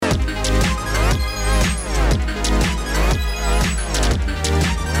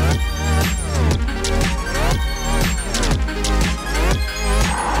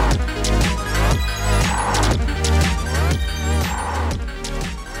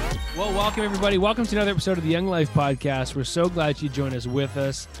Well, welcome everybody. Welcome to another episode of the Young Life Podcast. We're so glad you joined with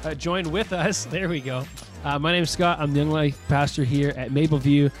us. There we go. My name is Scott. I'm the Young Life pastor here at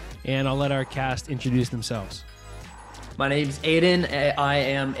Mapleview, and I'll let our cast introduce themselves. My name's Aiden. I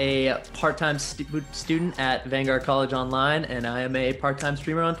am a part-time student at Vanguard College Online, and I am a part-time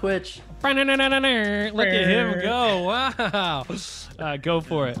streamer on Twitch. Look at him go. Wow. Go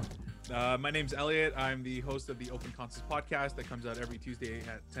for it. My name's Elliot. I'm the host of the Open Concepts podcast that comes out every Tuesday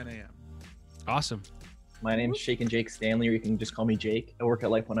at 10 a.m. Awesome. My name's Shaken Jake Stanley, or you can just call me Jake. I work at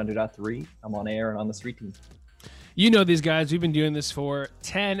Life 100.3. I'm on air and on the street team. You know these guys. We've been doing this for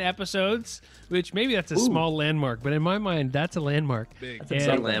 10 episodes, which maybe that's a small landmark, but in my mind, that's a landmark. That's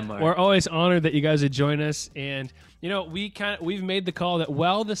a big landmark. We're always honored that you guys would join us. And, you know, we've made the call that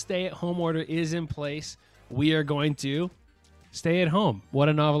while the stay-at-home order is in place, we are going to stay at home. What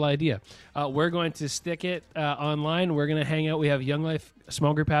a novel idea. We're going to stick it online. We're going to hang out. We have Young Life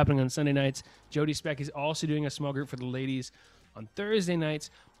small group happening on Sunday nights. Jody Speck is also doing a small group for the ladies on Thursday nights.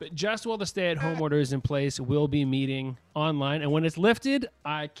 But just while the stay-at-home order is in place, we'll be meeting online. And when it's lifted,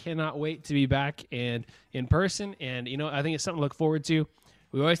 I cannot wait to be back and in person. And, you know, I think it's something to look forward to.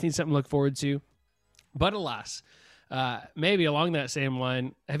 We always need something to look forward to. But alas, maybe along that same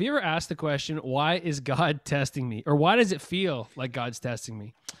line, have you ever asked the question, why is God testing me? Or why does it feel like God's testing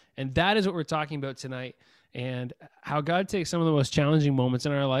me? And that is what we're talking about tonight, and how God takes some of the most challenging moments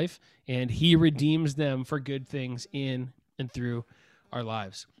in our life and he redeems them for good things in and through our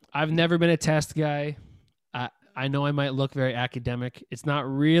lives. I've never been a test guy. I know I might look very academic. It's not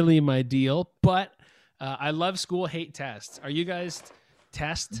really my deal, but I love school, hate tests. Are you guys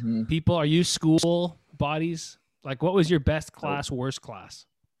test people? Are you school bodies? Like, what was your best class, worst class?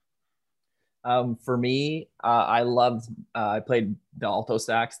 For me, I played the alto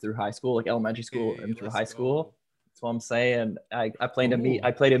sax through high school, like elementary school and through high school. That's what I'm saying. I played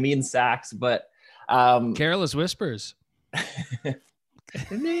a mean sax, but Careless Whispers.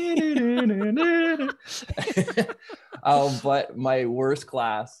 But my worst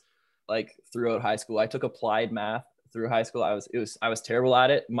class, like throughout high school, I took applied math through high school. I was terrible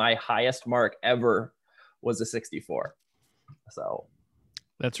at it. My highest mark ever was a 64. So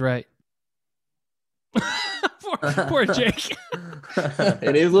that's right. Poor Jake.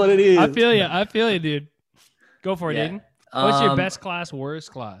 It is what it is. I feel you, dude. Go for it, Aiden. What's your best class,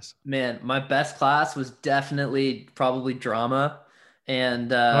 worst class? Man, my best class was definitely probably drama, and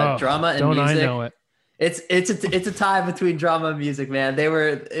drama and don't music. I know it? It's a tie between drama and music, man. They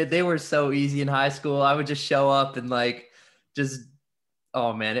were so easy in high school. I would just show up and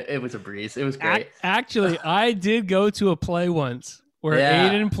oh man, it was a breeze. It was great. Actually, I did go to a play once where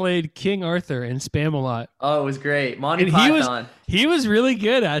Aiden played King Arthur in Spam-A-Lot. Oh, it was great. Monty Python. He was really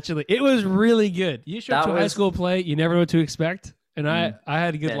good, actually. It was really good. You show up to a high school play, you never know what to expect, and I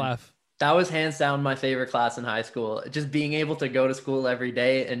had a good laugh. That was hands down my favorite class in high school. Just being able to go to school every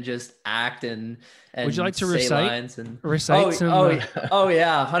day and just act and would you like to say recite? Lines and recite some? Oh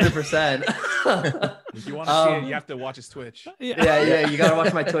yeah, 100%. If you want to see it, you have to watch his Twitch. Yeah. You gotta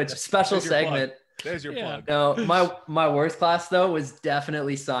watch my Twitch special segment. There's your plug. No, my worst class though was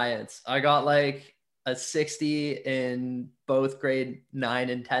definitely science. I got like a 60 in both grade 9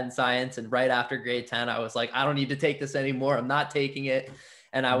 and 10 science, and right after grade 10, I was like, I don't need to take this anymore. I'm not taking it.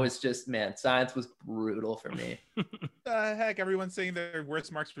 And I was just, science was brutal for me. Heck, everyone's saying their worst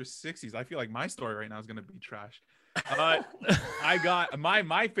marks for 60s. I feel like my story right now is going to be trash. I got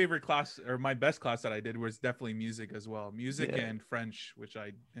my favorite class, or my best class that I did, was definitely music as well. Music and French, which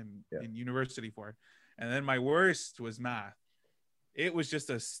I am in university for. And then my worst was math. It was just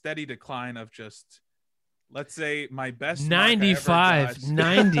a steady decline of just, let's say, my best 95,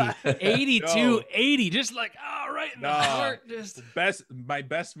 90, 82, 80, just like, right in the heart. My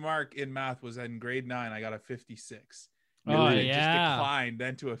best mark in math was in grade 9. I got a 56. It just declined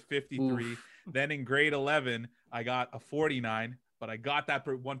then to a 53. Oof. Then in grade 11, I got a 49, but I got that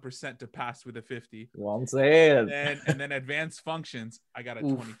 1% to pass with a 50. Well, I'm saying. And then advanced functions, I got a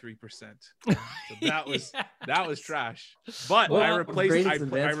 23%. So that was trash. But I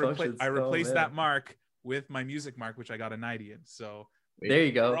replaced that mark with my music mark, which I got a 90 in. So there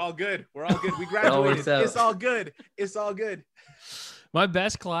you go. We're all good. We graduated. It's all good. My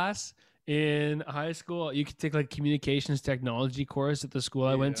best class in high school, you could take like communications technology course at the school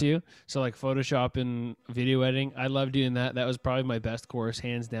I went to. So like Photoshop and video editing. I love doing that. That was probably my best course,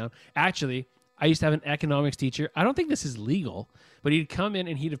 hands down. Actually, I used to have an economics teacher. I don't think this is legal, but he'd come in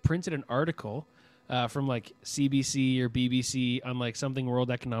and he'd have printed an article from like CBC or BBC on like something world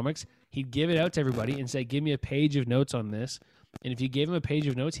economics. He'd give it out to everybody and say, give me a page of notes on this. And if you gave him a page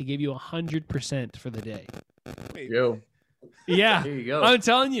of notes, he gave you 100% for the day. Wait, Yeah, There you go. I'm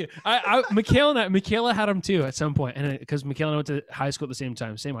telling you, Michaela had them too at some point, and because Michaela and I went to high school at the same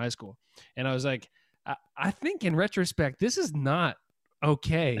time, same high school, and I was like, I think in retrospect, this is not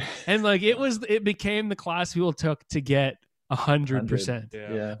okay, and like it became the class people took to get 100%.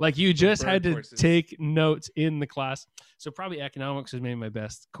 Yeah. Like you just bird had to courses. take notes in the class. So probably economics was maybe my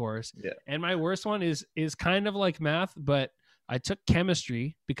best course. Yeah. And my worst one is kind of like math, but I took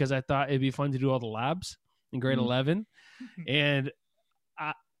chemistry because I thought it'd be fun to do all the labs in grade 11. And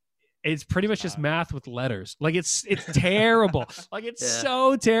it's pretty much just math with letters. Like it's terrible. Like it's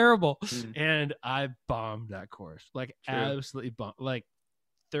so terrible. And I bombed that course. Like absolutely bombed. Like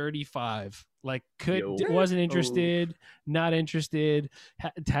 35. Like wasn't interested, not interested.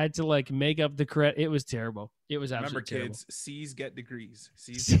 Had to like make up the correct. It was terrible. It was absolutely terrible. Remember, kids, C's get degrees.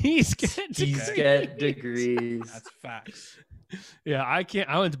 C's get degrees. That's facts. Yeah,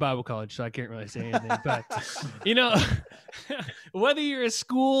 I went to Bible college, so I can't really say anything. But whether you're a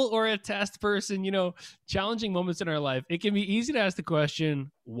school or a test person, challenging moments in our life, it can be easy to ask the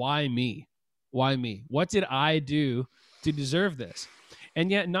question, why me? Why me? What did I do to deserve this? And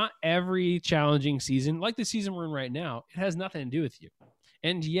yet not every challenging season, like the season we're in right now, it has nothing to do with you.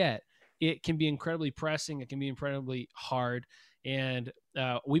 And yet it can be incredibly pressing. It can be incredibly hard. And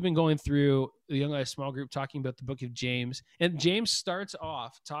we've been going through the Young Life Small Group talking about the book of James. And James starts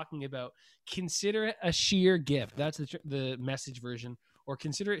off talking about consider it a sheer gift. That's the message version. Or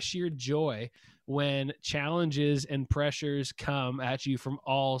consider it sheer joy when challenges and pressures come at you from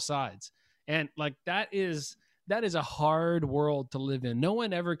all sides. And like that is a hard world to live in. No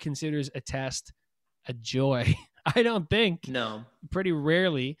one ever considers a test a joy. I don't think. No. Pretty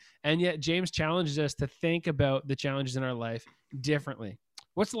rarely. And yet James challenges us to think about the challenges in our life differently.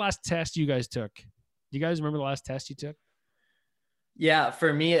 What's the last test you guys took? Do you guys remember the last test you took? Yeah,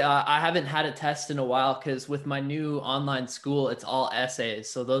 for me, I haven't had a test in a while because with my new online school, it's all essays.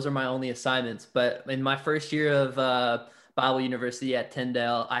 So those are my only assignments. But in my first year of Bible University at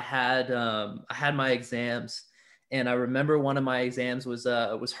Tyndale, I had my exams. And I remember one of my exams was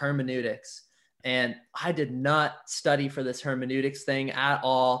hermeneutics, and I did not study for this hermeneutics thing at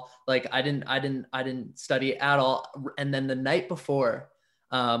all. Like I didn't study at all. And then the night before,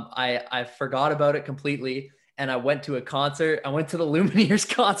 I forgot about it completely, and I went to a concert. I went to the Lumineers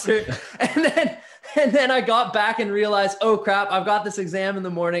concert, and then I got back and realized, oh crap, I've got this exam in the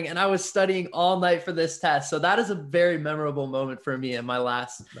morning, and I was studying all night for this test. So that is a very memorable moment for me in my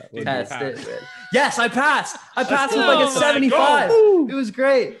last test. Yes, I passed. I passed with like a 75. It was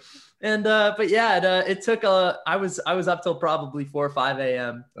great. And but yeah, it took I was up till probably 4 or 5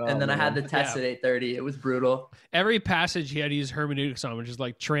 a.m. and then I had the test at 8:30. It was brutal. Every passage he had to use hermeneutics on, which is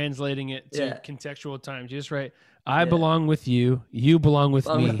like translating it to contextual times. You just write, I belong with you. You belong with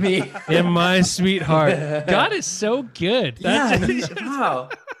me. In my sweetheart. God is so good. Wow.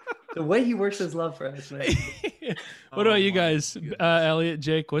 The way he works his love for us, man. What about you guys? Elliot,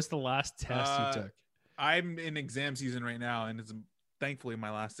 Jake, what's the last test you took? I'm in exam season right now, and it's thankfully my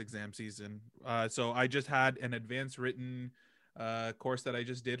last exam season. So I just had an advanced written course that I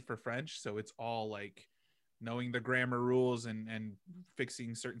just did for French. So it's all like knowing the grammar rules and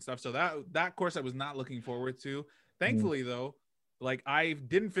fixing certain stuff. So that course I was not looking forward to. Thankfully though, like I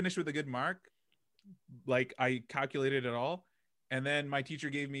didn't finish with a good mark. Like I calculated it all. And then my teacher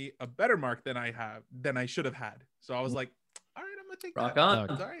gave me a better mark than I should have had. So I was like, all right, I'm gonna take Rock that. on.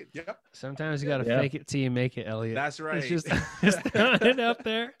 All right. Yep. Sometimes you got to fake it till you make it, Elliot. That's right. It's just throwing it up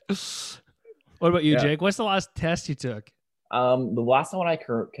there. What about you, Jake? What's the last test you took? The last one I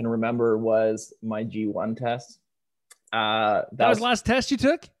can remember was my G1 test. That was the last test you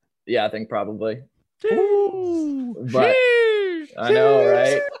took? Yeah, I think probably. Ooh, but I know,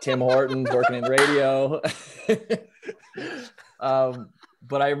 right? Tim Hortons working in radio.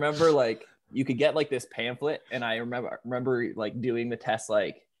 But I remember like you could get like this pamphlet, and I remember like doing the test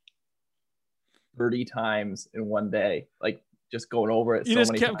like 30 times in one day, like just going over it. You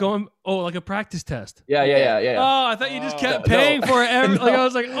just kept going. Oh, like a practice test. Yeah. Oh, I thought you just kept paying for it. Like I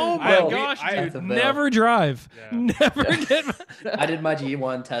was like, oh my gosh, dude, never drive. Yeah. Never get. I did my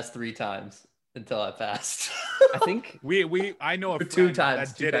G1 test 3 times until I passed. I think I know a two friend times,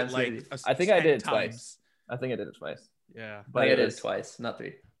 that two did times it like maybe. I think I did it times. twice. I think I did it twice. Yeah. But it is twice, not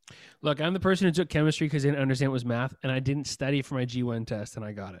 3. Look, I'm the person who took chemistry because I didn't understand it was math, and I didn't study for my G1 test, and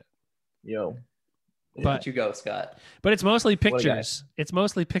I got it. Yo. But you go, Scott. But it's mostly pictures. It's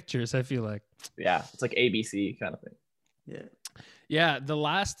mostly pictures, I feel like. Yeah, it's like ABC kind of thing. Yeah. Yeah, the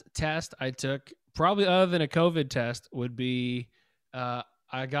last test I took, probably other than a COVID test, would be I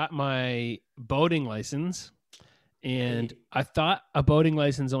got my boating license, And I thought a boating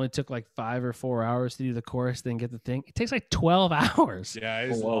license only took like 5 or 4 hours to do the course, then get the thing. It takes like 12 hours. Yeah,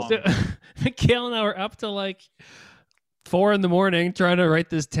 it's long. So, Mikhail and I were up till like 4 a.m. trying to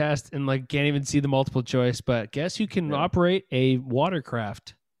write this test and like can't even see the multiple choice. But guess who can operate a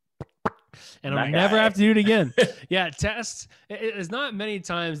watercraft? And I'll never have to do it again. Yeah, tests. It's not many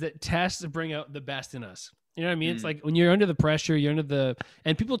times that tests bring out the best in us. You know what I mean? It's like when you're under the pressure,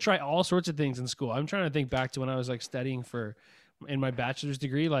 and people try all sorts of things in school. I'm trying to think back to when I was like studying in my bachelor's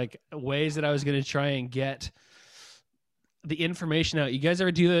degree, like ways that I was going to try and get the information out. You guys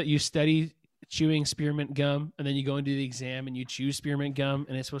ever do that? You study chewing spearmint gum and then you go and do the exam and you chew spearmint gum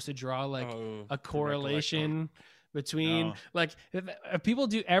and it's supposed to draw like a correlation between like if people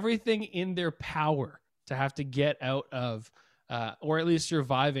do everything in their power to have to get out of or at least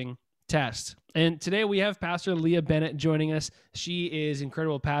surviving tests. And today we have Pastor Leah Bennett joining us. She is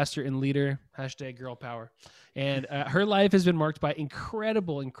incredible pastor and leader, #girl power. And her life has been marked by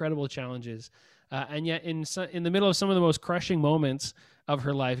incredible challenges. And yet in the middle of some of the most crushing moments of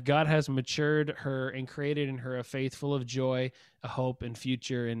her life, God has matured her and created in her a faith full of joy, a hope, and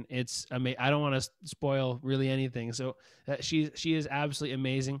future. And it's amazing. I don't want to spoil really anything. So she is absolutely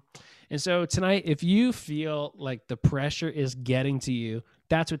amazing. And so tonight, if you feel like the pressure is getting to you,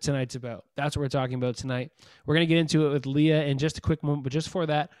 that's what tonight's about. That's what we're talking about tonight. We're going to get into it with Leah in just a quick moment. But just for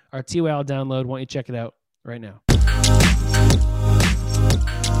that, our TYL download, why don't you check it out right now?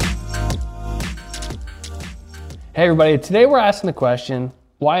 Hey everybody, today we're asking the question,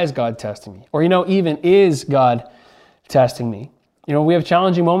 why is God testing me? Or, even is God testing me? We have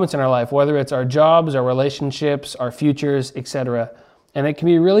challenging moments in our life, whether it's our jobs, our relationships, our futures, etc. And it can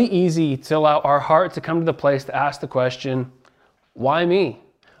be really easy to allow our heart to come to the place to ask the question, why me?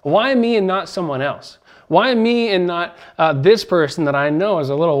 Why me and not someone else? Why me and not this person that I know is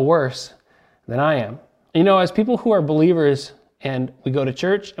a little worse than I am? As people who are believers and we go to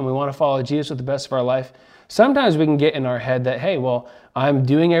church and we want to follow Jesus with the best of our life, sometimes we can get in our head that, hey, well, I'm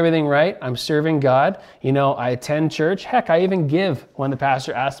doing everything right. I'm serving God. I attend church. Heck, I even give when the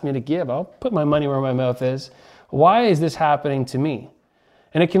pastor asks me to give. I'll put my money where my mouth is. Why is this happening to me?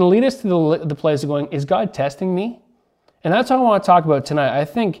 And it can lead us to the place of going, is God testing me? And that's what I want to talk about tonight. I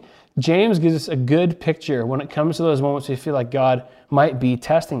think James gives us a good picture when it comes to those moments we feel like God might be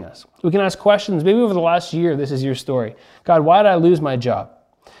testing us. We can ask questions. Maybe over the last year, this is your story. God, why did I lose my job?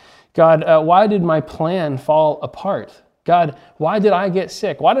 God, why did my plan fall apart? God, why did I get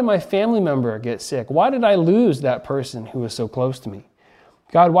sick? Why did my family member get sick? Why did I lose that person who was so close to me?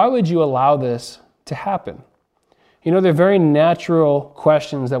 God, why would you allow this to happen? They're very natural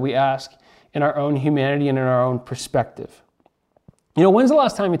questions that we ask in our own humanity and in our own perspective. When's the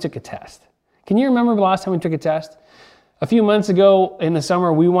last time you took a test? Can you remember the last time you took a test? A few months ago in the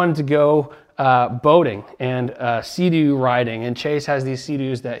summer, we wanted to go boating and sea-doo riding. And Chase has these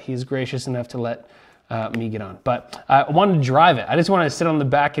sea-doos that he's gracious enough to let me get on. But I wanted to drive it. I just wanted to sit on the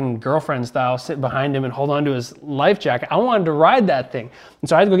back and girlfriend style, sit behind him and hold on to his life jacket. I wanted to ride that thing. And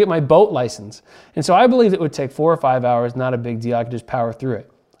so I had to go get my boat license. And so I believed it would take 4 or 5 hours, not a big deal. I could just power through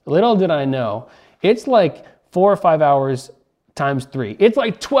it. Little did I know, it's like 4 or 5 hours times 3. It's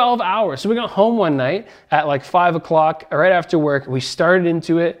like 12 hours. So we got home one night at like 5 o'clock, right after work. We started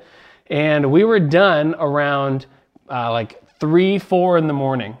into it and we were done around like 3, 4 in the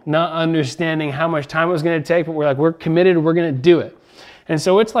morning, not understanding how much time it was going to take, but we're committed, we're going to do it. And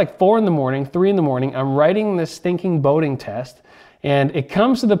so it's like 4 in the morning, 3 in the morning. I'm writing this stinking boating test. And it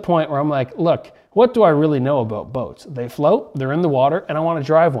comes to the point where I'm like, look, what do I really know about boats? They float, they're in the water, and I want to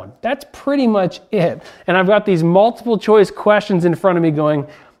drive one. That's pretty much it. And I've got these multiple choice questions in front of me going,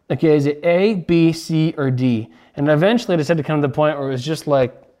 okay, is it A, B, C, or D? And eventually I just had to come to the point where it was just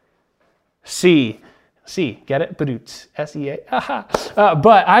like C. C, get it? Badoots, S-E-A, aha.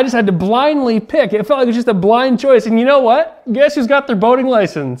 But I just had to blindly pick. It felt like it was just a blind choice. And you know what? Guess who's got their boating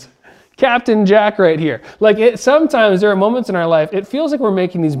license? Captain Jack right here. Sometimes there are moments in our life, it feels like we're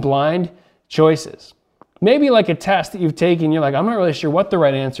making these blind choices. Maybe like a test that you've taken, you're like, I'm not really sure what the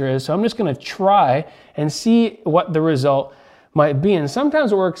right answer is, so I'm just going to try and see what the result might be. And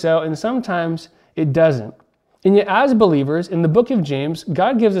sometimes it works out and sometimes it doesn't. And yet as believers, in the book of James,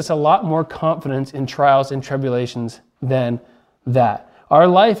 God gives us a lot more confidence in trials and tribulations than that. Our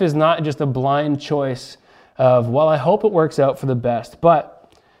life is not just a blind choice of, well, I hope it works out for the best, but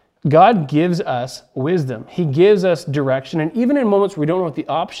God gives us wisdom. He gives us direction. And even in moments where we don't know what the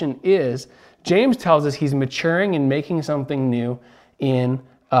option is, James tells us he's maturing and making something new in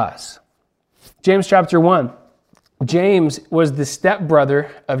us. James chapter 1. James was the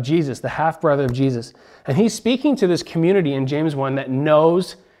stepbrother of Jesus, the half-brother of Jesus. And he's speaking to this community in James 1 that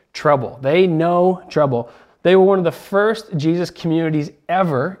knows trouble. They know trouble. They were one of the first Jesus communities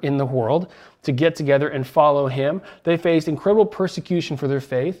ever in the world to get together and follow him. They faced incredible persecution for their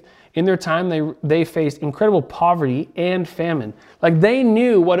faith. In their time, they faced incredible poverty and famine. Like, they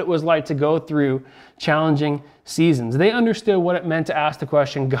knew what it was like to go through challenging seasons. They understood what it meant to ask the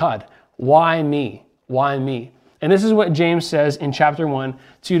question, God, why me? Why me? And this is what James says in chapter 1,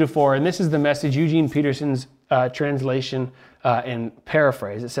 2-4. And this is the Message, Eugene Peterson's translation and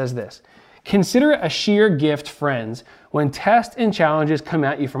paraphrase. It says this: consider it a sheer gift, friends, when tests and challenges come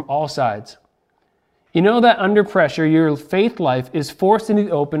at you from all sides. You know that under pressure, your faith life is forced into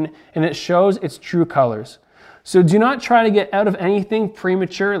the open and it shows its true colors. So do not try to get out of anything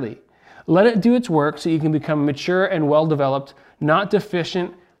prematurely. Let it do its work so you can become mature and well-developed, not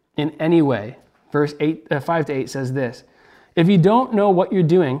deficient in any way. Verse 5-8 says this: if you don't know what you're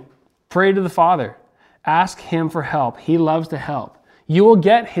doing, pray to the Father. Ask him for help. He loves to help. You will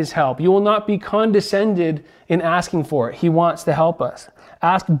get his help. You will not be condescended in asking for it. He wants to help us.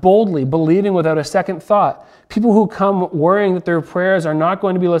 Ask boldly, believing without a second thought. People who come worrying that their prayers are not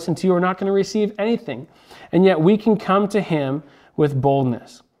going to be listened to or not going to receive anything. And yet we can come to him with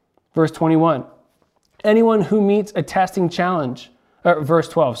boldness. Verse 21, anyone who meets a testing challenge, verse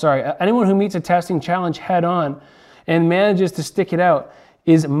 12, sorry. Anyone who meets a testing challenge head on and manages to stick it out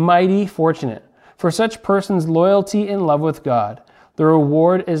is mighty fortunate. For such person's loyalty and love with God, the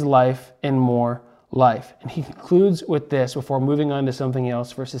reward is life and more life. And he concludes with this before moving on to something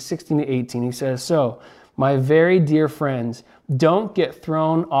else, verses 16-18. He says, so, my very dear friends, don't get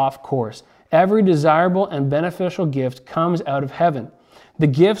thrown off course. Every desirable and beneficial gift comes out of heaven. The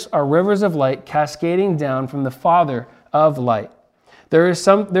gifts are rivers of light cascading down from the Father of light. There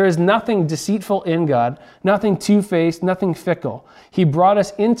is nothing deceitful in God, nothing two-faced, nothing fickle. He brought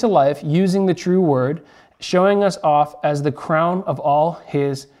us into life using the true word, showing us off as the crown of all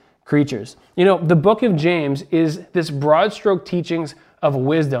his creatures. You know, the book of James is this broad stroke teachings of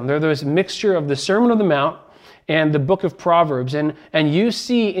wisdom. They're this mixture of the Sermon on the Mount and the book of Proverbs. And you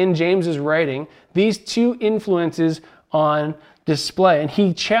see in James's writing these two influences on display. And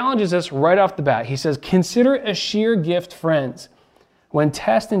he challenges us right off the bat. He says, consider it a sheer gift, friends, when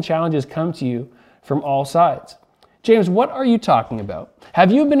tests and challenges come to you from all sides. James, what are you talking about?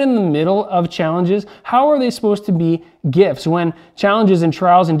 Have you been in the middle of challenges? How are they supposed to be gifts? When challenges and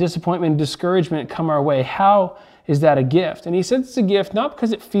trials and disappointment and discouragement come our way, how is that a gift? And he says it's a gift not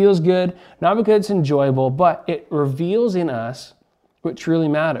because it feels good, not because it's enjoyable, but it reveals in us what truly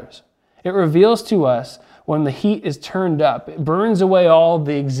matters. It reveals to us when the heat is turned up. It burns away all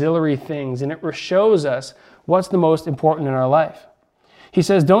the auxiliary things, and it shows us what's the most important in our life. He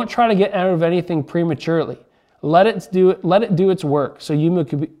says, don't try to get out of anything prematurely. Let it do its work so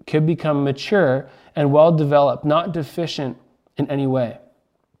you could become mature and well-developed, not deficient in any way.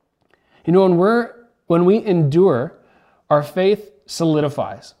 You know, when we endure, our faith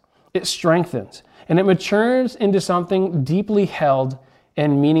solidifies, it strengthens, and it matures into something deeply held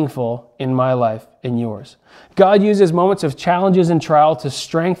and meaningful in my life and yours. God uses moments of challenges and trial to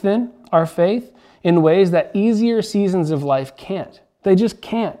strengthen our faith in ways that easier seasons of life can't. They just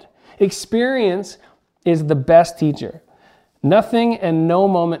can't. Experience is the best teacher. Nothing and no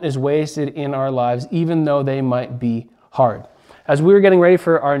moment is wasted in our lives, even though they might be hard. As we were getting ready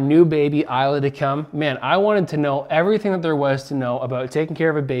for our new baby, Isla, to come, man, I wanted to know everything that there was to know about taking care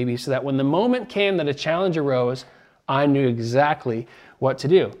of a baby so that when the moment came that a challenge arose, I knew exactly what to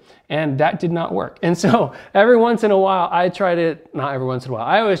do. And that did not work. And so every once in a while, I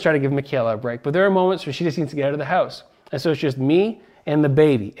always try to give Michaela a break, but there are moments where she just needs to get out of the house. And so it's just me and the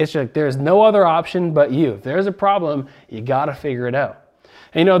baby. It's like there's no other option but you. If there's a problem, you got to figure it out.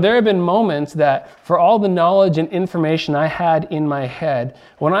 And you know, there have been moments that for all the knowledge and information I had in my head,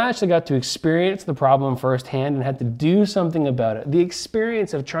 when I actually got to experience the problem firsthand and had to do something about it, the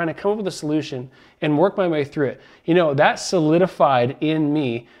experience of trying to come up with a solution and work my way through it, you know, that solidified in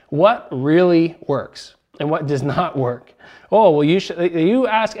me what really works and what does not work. Oh, well, you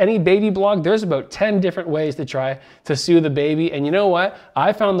ask any baby blog, there's about 10 different ways to try to soothe the baby. And you know what?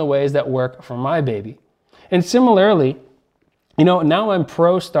 I found the ways that work for my baby. And similarly, you know, now I'm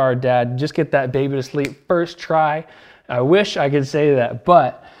pro star dad, just get that baby to sleep first try. I wish I could say that.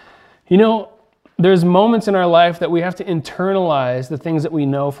 But, you know, there's moments in our life that we have to internalize the things that we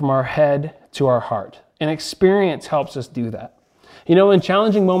know from our head to our heart. And experience helps us do that. You know, in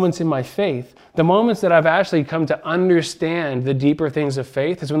challenging moments in my faith, the moments that I've actually come to understand the deeper things of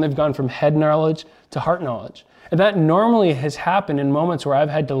faith is when they've gone from head knowledge to heart knowledge. And that normally has happened in moments where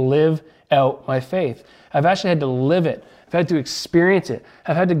I've had to live out my faith. I've actually had to live it. I've had to experience it.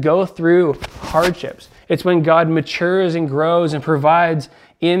 I've had to go through hardships. It's when God matures and grows and provides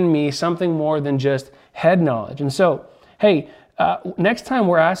in me something more than just head knowledge. And so, hey, next time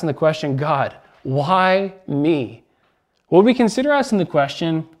we're asking the question, God, why me? Will we consider asking the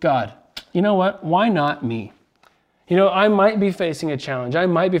question, God, you know what? Why not me? You know, I might be facing a challenge. I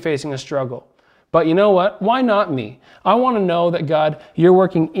might be facing a struggle. But you know what? Why not me? I want to know that, God, you're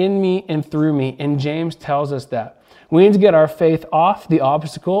working in me and through me. And James tells us that. We need to get our faith off the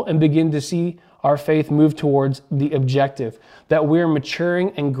obstacle and begin to see our faith move towards the objective, that we're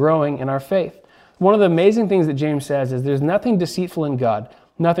maturing and growing in our faith. One of the amazing things that James says is there's nothing deceitful in God,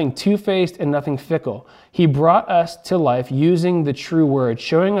 nothing two-faced and nothing fickle. He brought us to life using the true word,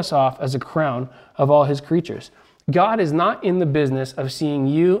 showing us off as a crown of all his creatures. God is not in the business of seeing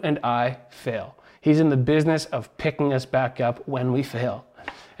you and I fail. He's in the business of picking us back up when we fail.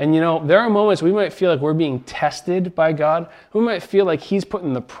 And you know, there are moments we might feel like we're being tested by God. We might feel like he's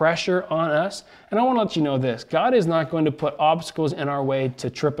putting the pressure on us. And I want to let you know this. God is not going to put obstacles in our way to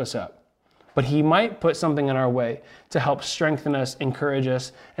trip us up. But he might put something in our way to help strengthen us, encourage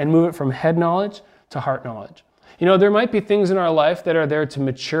us, and move it from head knowledge to heart knowledge. You know, there might be things in our life that are there to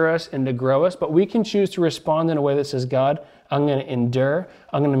mature us and to grow us, but we can choose to respond in a way that says, God, I'm going to endure.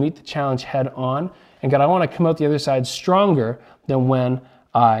 I'm going to meet the challenge head on. And God, I want to come out the other side stronger than when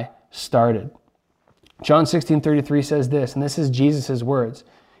I started. John 16:33 says this, and this is Jesus' words.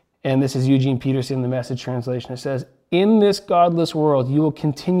 And this is Eugene Peterson in the Message translation. It says, in this godless world, you will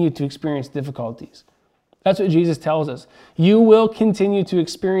continue to experience difficulties. That's what Jesus tells us. You will continue to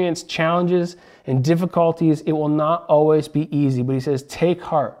experience challenges and difficulties. It will not always be easy. But he says, take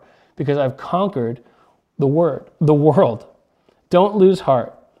heart, because I've conquered the world. Don't lose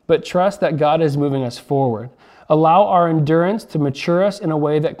heart, but trust that God is moving us forward. Allow our endurance to mature us in a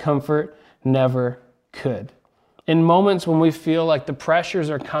way that comfort never could. In moments when we feel like the pressures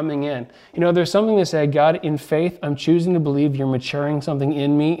are coming in, you know, there's something to say, God, in faith, I'm choosing to believe you're maturing something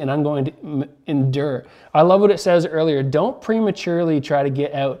in me and I'm going to endure. I love what it says earlier. Don't prematurely try to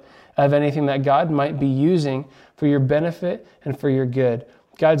get out of anything that God might be using for your benefit and for your good.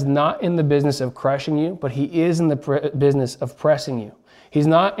 God's not in the business of crushing you, but he is in the business of pressing you. He's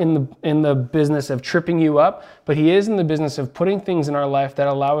not in the business of tripping you up, but he is in the business of putting things in our life that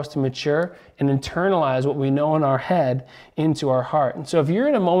allow us to mature and internalize what we know in our head into our heart. And so if you're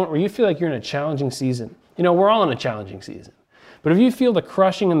in a moment where you feel like you're in a challenging season, you know, we're all in a challenging season, but if you feel the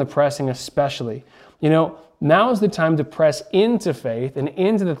crushing and the pressing especially, you know, now is the time to press into faith and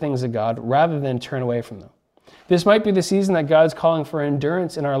into the things of God rather than turn away from them. This might be the season that God's calling for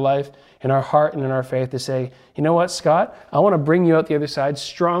endurance in our life, in our heart, and in our faith to say, you know what, Scott, I want to bring you out the other side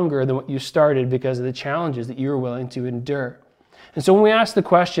stronger than what you started because of the challenges that you were willing to endure. And so when we ask the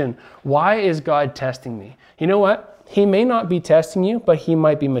question, why is God testing me? You know what? He may not be testing you, but he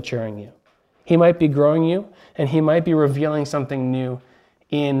might be maturing you. He might be growing you, and he might be revealing something new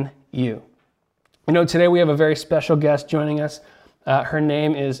in you. You know, today we have a very special guest joining us. Her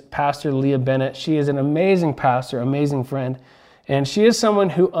name is Pastor Leah Bennett. She is an amazing pastor, amazing friend, and she is someone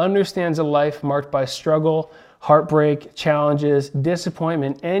who understands a life marked by struggle, heartbreak, challenges,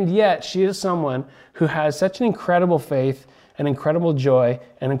 disappointment, and yet she is someone who has such an incredible faith, an incredible joy,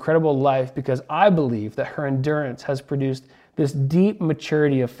 an incredible life, because I believe that her endurance has produced this deep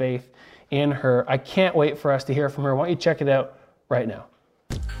maturity of faith in her. I can't wait for us to hear from her. Why don't you check it out right now?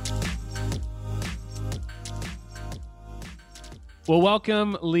 Well,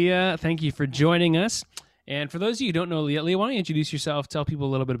 welcome, Leah. Thank you for joining us. And for those of you who don't know Leah, why don't you introduce yourself, tell people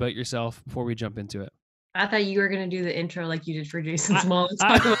a little bit about yourself before we jump into it. I thought you were going to do the intro like you did for Jason Small and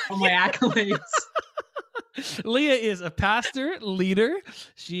talk about all my accolades. Leah is a pastor, leader.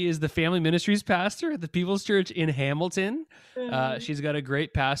 She is the family ministries pastor at the People's Church in Hamilton. She's got a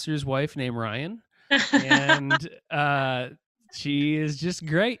great pastor's wife named Ryan. And she is just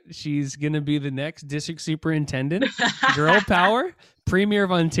great. She's going to be the next district superintendent. Girl power, premier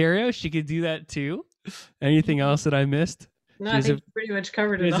of Ontario. She could do that too. Anything else that I missed? No, I think you pretty much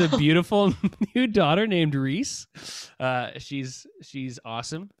covered it all. There's a beautiful new daughter named Reese. She's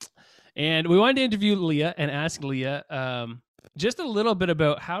awesome. And we wanted to interview Leah and ask Leah just a little bit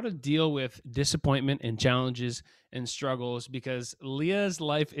about how to deal with disappointment and challenges and struggles, because Leah's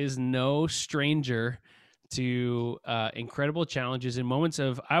life is no stranger to incredible challenges and moments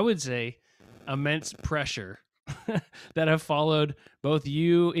of, I would say, immense pressure that have followed both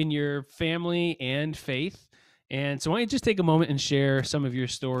you in your family and faith. And so why don't you just take a moment and share some of your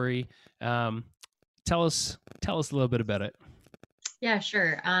story. Tell us a little bit about it. Yeah,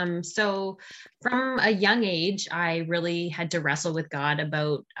 sure. So from a young age, I really had to wrestle with God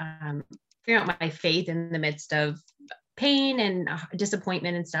about figuring out my faith in the midst of pain and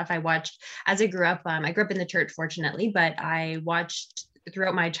disappointment and stuff. As I grew up in the church, fortunately, but I watched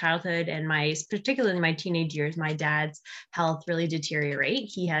throughout my childhood and particularly my teenage years, my dad's health really deteriorate.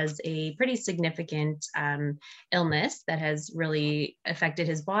 He has a pretty significant illness that has really affected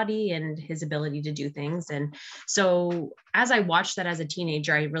his body and his ability to do things. And so as I watched that as a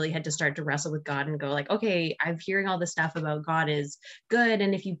teenager, I really had to start to wrestle with God and go like, okay, I'm hearing all this stuff about God is good.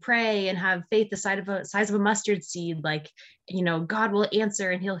 And if you pray and have faith the size of a mustard seed, like, God will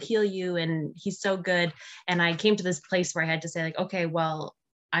answer and he'll heal you. And he's so good. And I came to this place where I had to say like, okay, well,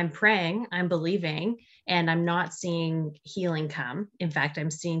 I'm praying, I'm believing, and I'm not seeing healing come. In fact,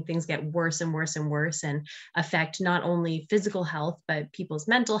 I'm seeing things get worse and worse and worse and affect not only physical health, but people's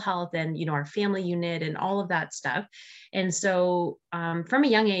mental health and, our family unit and all of that stuff. And so from a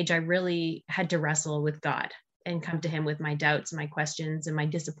young age, I really had to wrestle with God and come to him with my doubts and my questions and my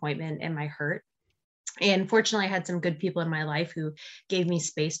disappointment and my hurt. And fortunately, I had some good people in my life who gave me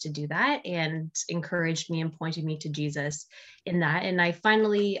space to do that and encouraged me and pointed me to Jesus in that. And I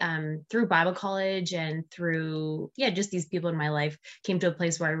finally, through Bible college and through, just these people in my life, came to a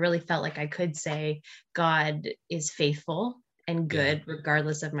place where I really felt like I could say God is faithful and good,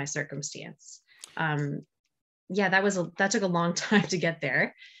 regardless of my circumstance. That took a long time to get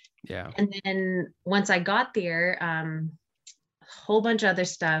there. Yeah. And then once I got there, a whole bunch of other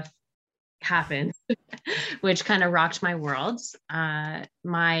stuff happened, which kind of rocked my world.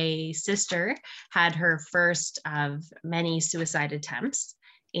 My sister had her first of many suicide attempts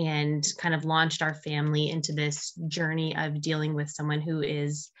and kind of launched our family into this journey of dealing with someone who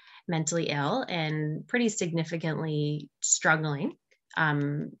is mentally ill and pretty significantly struggling.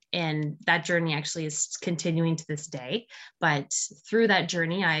 And that journey actually is continuing to this day. But through that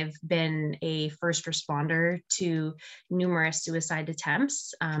journey, I've been a first responder to numerous suicide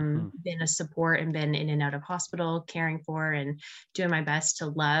attempts, been a support and been in and out of hospital, caring for and doing my best to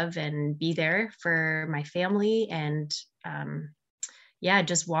love and be there for my family and,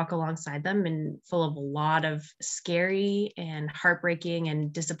 just walk alongside them, and full of a lot of scary and heartbreaking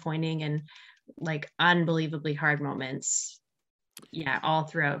and disappointing and like unbelievably hard moments. All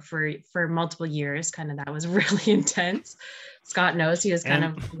throughout for multiple years. Kind of that was really intense. Scott knows he was kind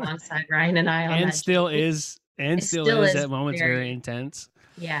of alongside Ryan and I on and that still journey. is at moments very intense.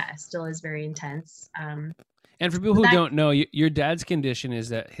 Yeah, still is very intense. And for people who don't know, your dad's condition is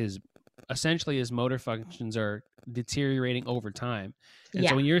that his motor functions are deteriorating over time. And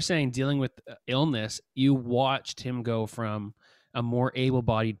so when you're saying dealing with illness, you watched him go from a more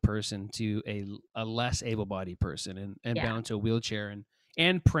able-bodied person to a less able-bodied person and bound to a wheelchair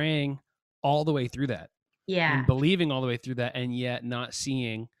and praying all the way through that. And believing all the way through that, and yet not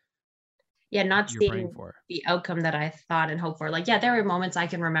seeing not seeing the outcome that I thought and hoped for. Like, there were moments I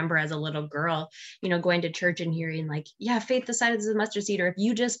can remember as a little girl, going to church and hearing like, faith the size of a mustard seed, or if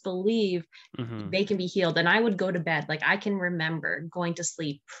you just believe, they can be healed. And I would go to bed. Like, I can remember going to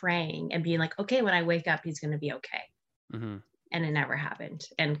sleep, praying and being like, okay, when I wake up, he's going to be okay. And it never happened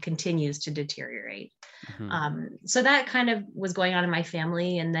and continues to deteriorate. So that kind of was going on in my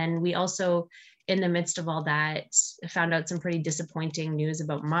family. And then we also, in the midst of all that, found out some pretty disappointing news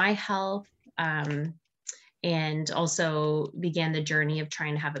about my health, and also began the journey of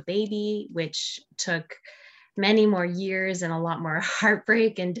trying to have a baby, which took many more years and a lot more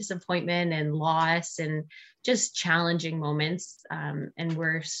heartbreak and disappointment and loss and just challenging moments. And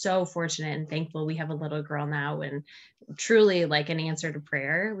we're so fortunate and thankful. We have a little girl now, and truly like an answer to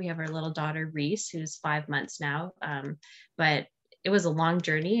prayer. We have our little daughter, Reese, who's 5 months now. But it was a long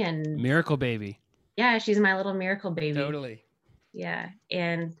journey and miracle baby. Yeah, she's my little miracle baby. Totally. Yeah.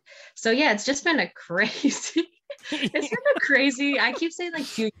 And so, it's just been a crazy, I keep saying like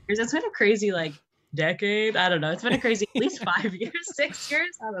 2 years. It's been a crazy, like, decade. I don't know. It's been a crazy, at least 5 years, 6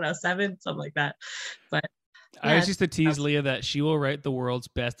 years. I don't know, 7, something like that. But I used to tease Leah that she will write the world's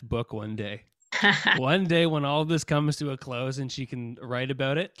best book one day. One day when all of this comes to a close and she can write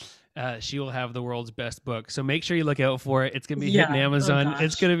about it, she will have the world's best book. So make sure you look out for it. It's going to be hitting Amazon.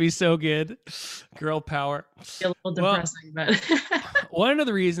 It's going to be so good. Girl power. A little depressing, but one of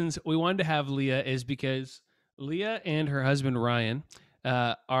the reasons we wanted to have Leah is because Leah and her husband, Ryan,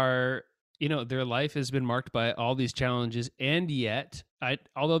 are, their life has been marked by all these challenges. And yet,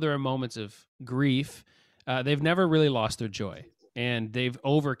 although there are moments of grief, they've never really lost their joy. And they've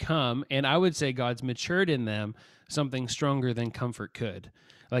overcome, and I would say God's matured in them something stronger than comfort could.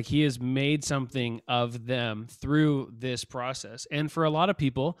 Like, he has made something of them through this process. And for a lot of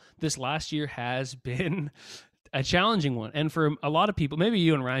people, this last year has been a challenging one. And for a lot of people, maybe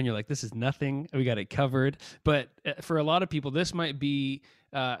you and Ryan, you're like, this is nothing, we got it covered. But for a lot of people, this might be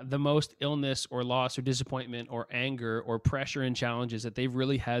the most illness or loss or disappointment or anger or pressure and challenges that they've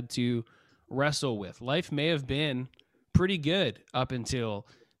really had to wrestle with. Life may have been pretty good up until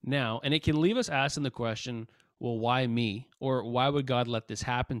now. And it can leave us asking the question, well, why me? Or why would God let this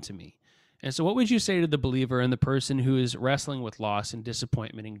happen to me? And so what would you say to the believer and the person who is wrestling with loss and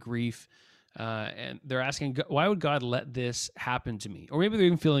disappointment and grief? And they're asking, why would God let this happen to me? Or maybe they're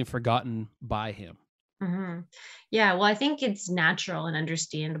even feeling forgotten by him. Yeah, well, I think it's natural and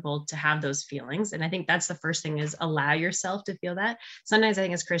understandable to have those feelings. And I think that's the first thing, is allow yourself to feel that. Sometimes I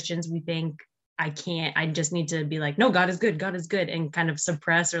think as Christians, we think, I just need to be like, no, God is good, and kind of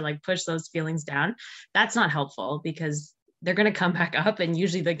suppress or like push those feelings down. That's not helpful, because they're going to come back up, and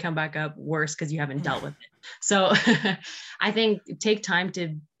usually they come back up worse because you haven't dealt with it. So I think take time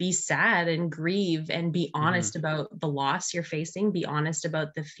to be sad and grieve and be honest about the loss you're facing, be honest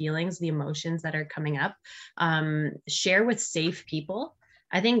about the feelings, the emotions that are coming up. Share with safe people.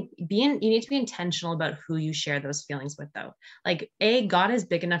 I think you need to be intentional about who you share those feelings with, though. Like, God is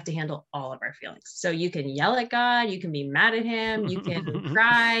big enough to handle all of our feelings. So you can yell at God, you can be mad at him, you can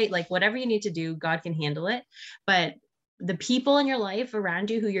cry, like whatever you need to do, God can handle it. But the people in your life around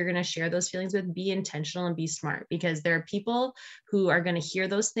you who you're going to share those feelings with, be intentional and be smart, because there are people who are going to hear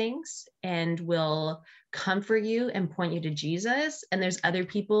those things and will comfort you and point you to Jesus. And there's other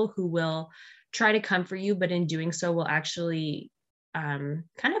people who will try to comfort you, but in doing so will actually kind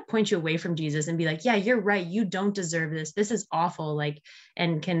of point you away from Jesus and be like, yeah, you're right, you don't deserve this, this is awful, like,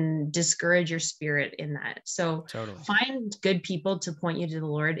 and can discourage your spirit in that. So find good people to point you to the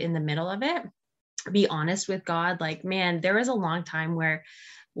Lord in the middle of it. Be honest with God. Like, man, there was a long time where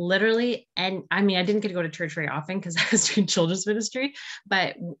literally, and I mean, I didn't get to go to church very often because I was doing children's ministry,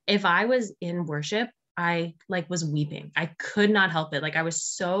 but if I was in worship, I like was weeping. I could not help it. Like,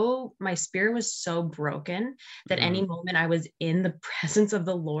 my spirit was so broken that any moment I was in the presence of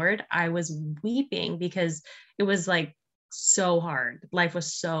the Lord, I was weeping, because it was like so hard. Life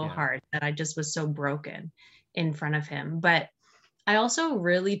was so hard that I just was so broken in front of him. But I also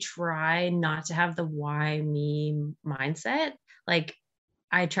really try not to have the why me mindset. Like,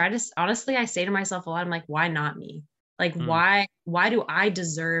 I try to, honestly, I say to myself a lot, I'm like, why not me? Like, why do I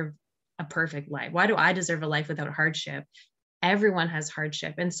deserve a perfect life? Why do I deserve a life without hardship? Everyone has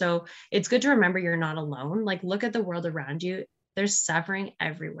hardship. And so it's good to remember you're not alone. Like, look at the world around you. There's suffering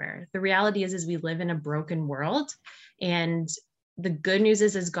everywhere. The reality is we live in a broken world, and the good news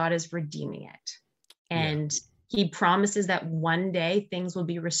is God is redeeming it. And he promises that one day things will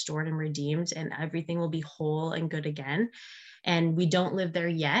be restored and redeemed, and everything will be whole and good again. And we don't live there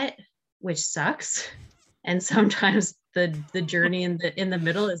yet, which sucks. And sometimes the journey in the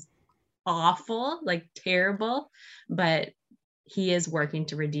middle is awful, like terrible, but he is working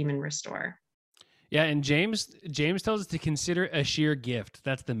to redeem and restore. Yeah, and James tells us to consider a sheer gift.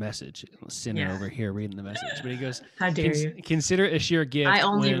 That's the message. Sinner over here reading the message, but he goes, "How dare you? Consider a sheer gift." I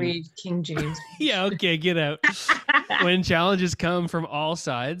only read King James. Yeah, okay, get out. When challenges come from all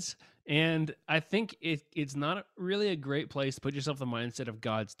sides, and I think it's not really a great place to put yourself in the mindset of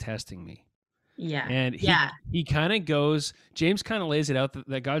God's testing me. Yeah, and he kind of goes. James kind of lays it out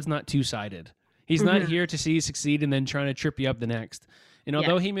that God's not two-sided. He's not here to see you succeed and then trying to trip you up the next. And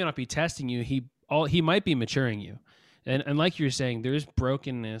although he may not be testing you, he might be maturing you. And like you're saying, there's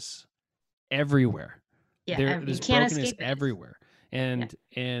brokenness everywhere. Yeah, there's brokenness everywhere. And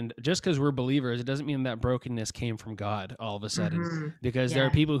just because we're believers, it doesn't mean that brokenness came from God all of a sudden. Because there are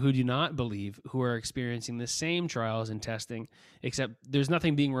people who do not believe who are experiencing the same trials and testing, except there's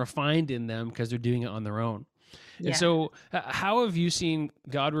nothing being refined in them because they're doing it on their own. And so how have you seen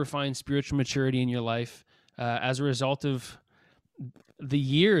God refine spiritual maturity in your life as a result of the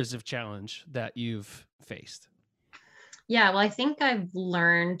years of challenge that you've faced? Yeah, well, I think I've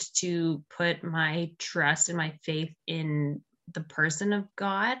learned to put my trust and my faith in the person of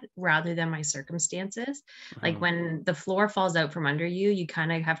God rather than my circumstances. Like, when the floor falls out from under you, you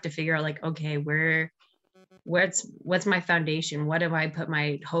kind of have to figure out, like, okay, what's my foundation? What do I put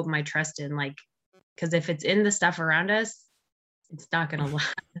my hope, my trust in? Like, because if it's in the stuff around us, it's not going to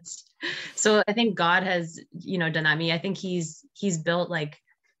last. So I think God has, done that. I think he's built like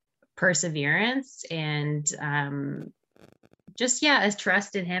perseverance and a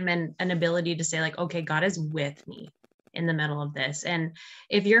trust in him and an ability to say, like, okay, God is with me in the middle of this. And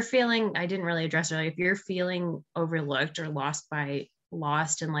if you're feeling, I didn't really address earlier, if you're feeling overlooked or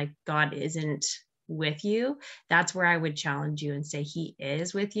lost and like God isn't with you, that's where I would challenge you and say he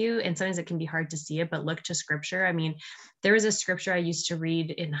is with you. And sometimes it can be hard to see it, but look to scripture. There was a scripture I used to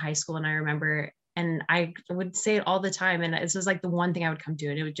read in high school, and I remember And I would say it all the time. And this was like the one thing I would come to.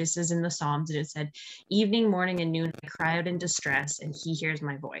 And it was just as in the Psalms, and it said, evening, morning, and noon, I cry out in distress, and he hears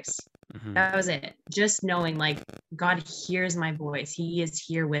my voice. Mhm. That was it. Just knowing like God hears my voice. He is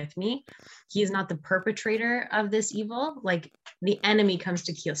here with me. He is not the perpetrator of this evil. Like the enemy comes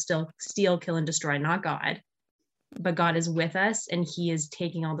to steal, kill, and destroy, not God. But God is with us, and he is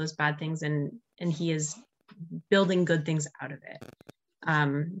taking all those bad things and he is building good things out of it.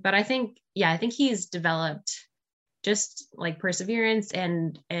 But I think he's developed just like perseverance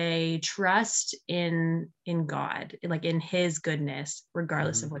and a trust in God, like in his goodness,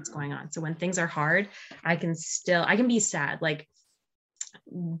 regardless of what's going on. So when things are hard, I can be sad. Like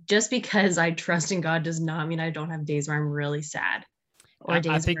just because I trust in God does not mean I don't have days where I'm really sad. Or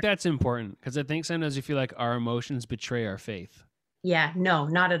I think that's important, because I think sometimes we feel like our emotions betray our faith. Yeah, no,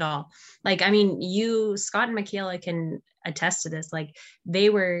 not at all. Like, I mean, Scott and Michaela can attest to this. Like they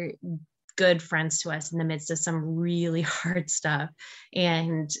were good friends to us in the midst of some really hard stuff.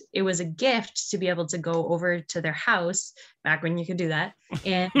 And it was a gift to be able to go over to their house back when you could do that.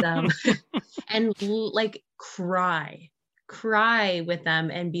 And, and like cry with them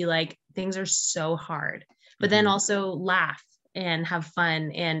and be like, things are so hard, but then also laugh and have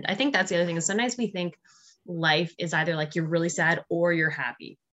fun. And I think that's the other thing is sometimes we think life is either like you're really sad or you're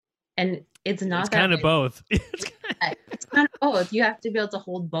happy. And it's not it's kind of both. It's kind of both. You have to be able to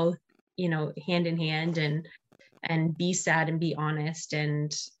hold both, hand in hand and be sad and be honest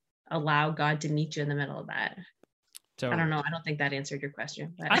and allow God to meet you in the middle of that. Totally. I don't know. I don't think that answered your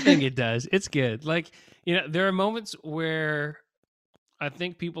question. But. I think it does. It's good. Like, there are moments where I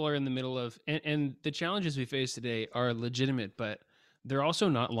think people are in the middle of, and the challenges we face today are legitimate, but they're also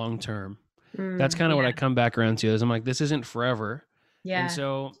not long-term. That's kind of what I come back around to is I'm like, this isn't forever. Yeah. And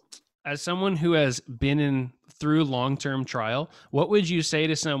so as someone who has been through long-term trial, what would you say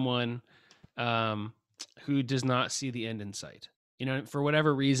to someone who does not see the end in sight? For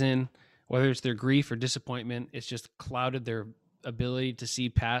whatever reason, whether it's their grief or disappointment, it's just clouded their ability to see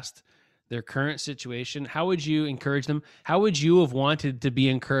past their current situation. How would you encourage them? How would you have wanted to be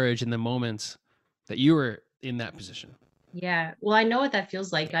encouraged in the moments that you were in that position? Yeah, well, I know what that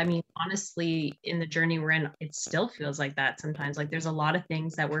feels like. I mean, honestly, in the journey we're in, it still feels like that sometimes. Like there's a lot of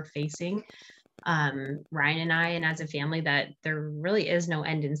things that we're facing, Ryan and I, and as a family, that there really is no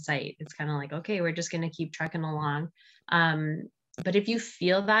end in sight. It's kind of like, okay, we're just going to keep trucking along. But if you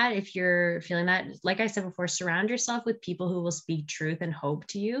feel that, if you're feeling that, like I said before, surround yourself with people who will speak truth and hope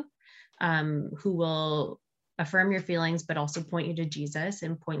to you, who will affirm your feelings, but also point you to Jesus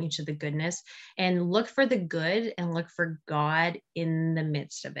and point you to the goodness, and look for the good and look for God in the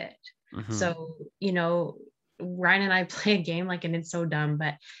midst of it. So, Ryan and I play a game and it's so dumb,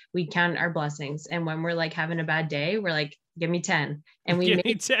 but we count our blessings. And when we're like having a bad day, we're like, give me 10. And we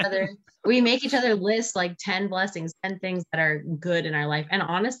make each other list like 10 blessings, 10 things that are good in our life. And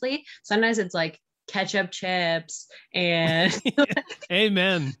honestly, sometimes it's like ketchup chips and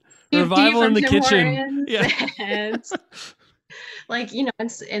amen. Revival in the kitchen. Yeah. And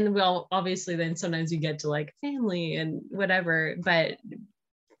and well, obviously then sometimes you get to like family and whatever, but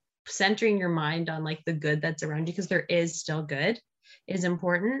centering your mind on like the good that's around you, because there is still good, is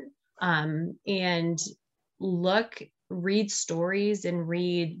important. And read stories and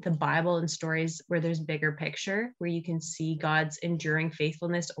read the Bible and stories where there's bigger picture, where you can see God's enduring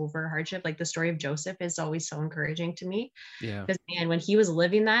faithfulness over hardship. Like the story of Joseph is always so encouraging to me. Yeah. Because when he was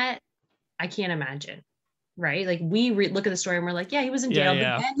living that, I can't imagine. Right? Like we look at the story and we're like, yeah, he was in jail, but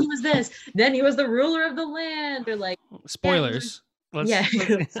then he was this, then he was the ruler of the land, or like spoilers. Yeah,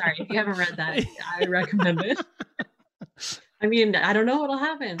 sorry if you haven't read that, I recommend it. I mean, I don't know what'll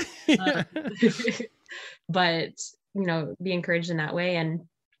happen, but be encouraged in that way. And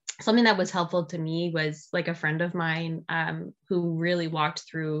something that was helpful to me was like a friend of mine who really walked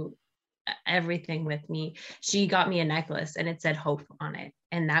through everything with me. She got me a necklace and it said hope on it,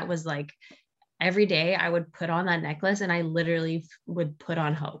 and that was like every day I would put on that necklace and I literally would put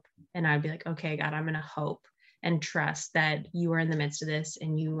on hope, and I'd be like, okay, God, I'm gonna hope and trust that you are in the midst of this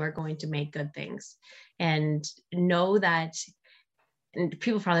and you are going to make good things. And know that, and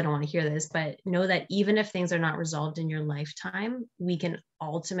people probably don't want to hear this, but know that even if things are not resolved in your lifetime, we can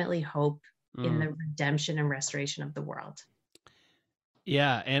ultimately hope in the redemption and restoration of the world.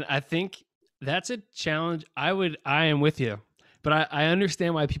 Yeah. And I think that's a challenge. I am with you, but I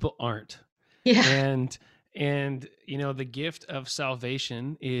understand why people aren't. Yeah. And the gift of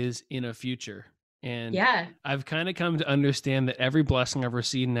salvation is in a future. And I've kind of come to understand that every blessing I've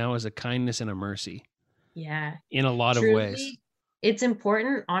received now is a kindness and a mercy. Yeah. In a lot of ways. It's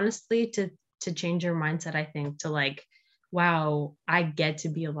important, honestly, to change your mindset, I think, to like wow, I get to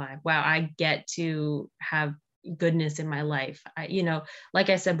be alive. Wow, I get to have goodness in my life. Like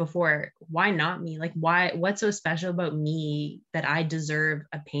I said before, why not me? Like, what's so special about me that I deserve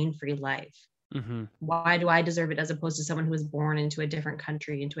a pain-free life? Mm-hmm. Why do I deserve it as opposed to someone who was born into a different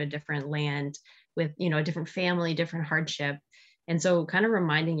country, into a different land with, a different family, different hardship? And so kind of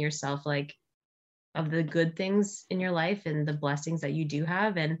reminding yourself like of the good things in your life and the blessings that you do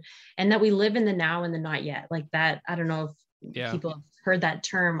have, and that we live in the now and the not yet. Like that, I don't know if people have heard that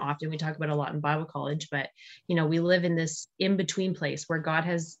term often. We talk about it a lot in Bible college, but we live in this in-between place where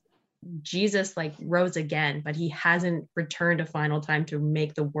Jesus like rose again, but he hasn't returned a final time to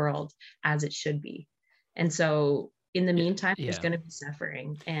make the world as it should be. And so in the meantime, there's going to be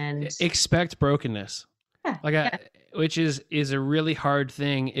suffering and expect brokenness. Which is a really hard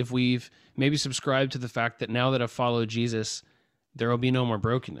thing if we've maybe subscribed to the fact that now that I've followed Jesus, there will be no more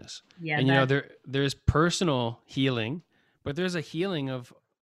brokenness. Yeah, and there's personal healing, but there's a healing of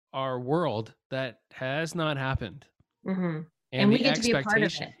our world that has not happened. Mm-hmm. And we get to be a part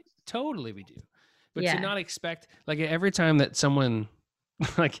of it. Totally, we do. But to not expect, like every time that someone,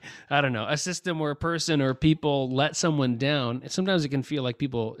 like, I don't know, a system or a person or people let someone down, sometimes it can feel like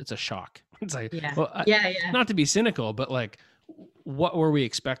it's a shock. It's like, not to be cynical, but like, what were we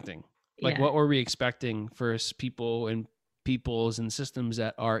expecting? Like, what were we expecting for people and peoples and systems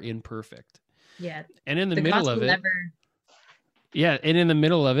that are imperfect? Yeah. And in the middle of it, and in the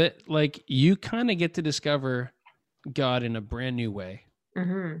middle of it, like, you kind of get to discover God in a brand new way.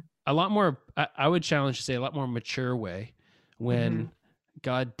 Mm-hmm. A lot more, I would challenge to say, a lot more mature way when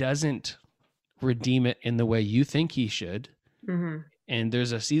God doesn't redeem it in the way you think he should. Mm-hmm. And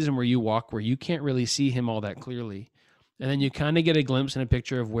there's a season where you walk where you can't really see him all that clearly. And then you kind of get a glimpse and a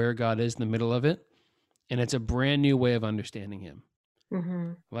picture of where God is in the middle of it. And it's a brand new way of understanding him.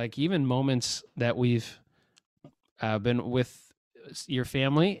 Mm-hmm. Like even moments that we've been with your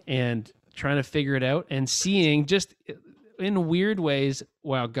family and trying to figure it out and seeing just in weird ways,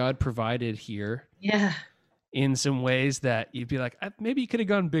 wow, God provided here. Yeah. In some ways that you'd be like, maybe you could have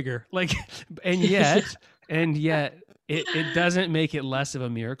gone bigger. Like, and yet it doesn't make it less of a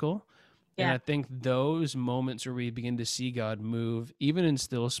miracle. Yeah. And I think those moments where we begin to see God move, even in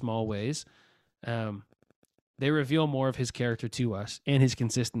still small ways, they reveal more of his character to us and his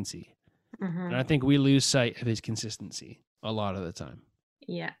consistency. Mm-hmm. And I think we lose sight of his consistency a lot of the time.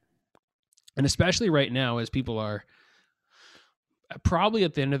 Yeah. And especially right now, as people are probably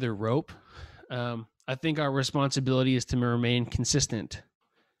at the end of their rope, I think our responsibility is to remain consistent.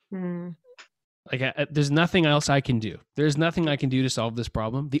 Mm. Like, there's nothing else I can do. There's nothing I can do to solve this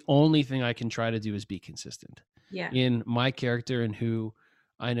problem. The only thing I can try to do is be consistent in my character and who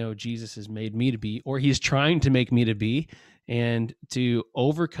I know Jesus has made me to be, or he's trying to make me to be, and to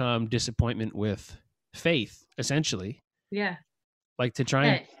overcome disappointment with faith, essentially. Yeah. Like to try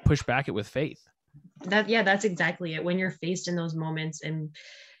and push back it with faith. That's exactly it. When you're faced in those moments, and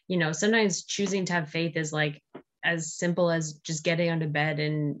sometimes choosing to have faith is like as simple as just getting onto bed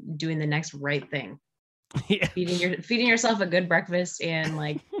and doing the next right thing. Yeah. Feeding yourself a good breakfast and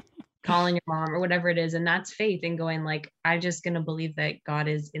like calling your mom or whatever it is. And that's faith, and going like, I'm just going to believe that God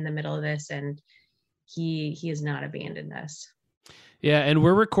is in the middle of this and he has not abandoned us. Yeah. And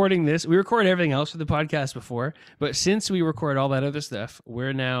we're recording this. We record everything else for the podcast before, but since we record all that other stuff,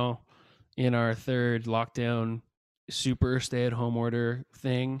 we're now in our third lockdown, super stay-at-home order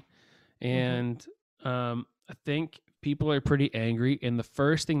thing. And I think people are pretty angry. And the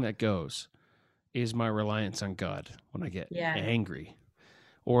first thing that goes is my reliance on God when I get angry.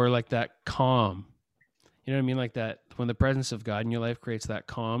 Or like that calm. You know what I mean? Like that, when the presence of God in your life creates that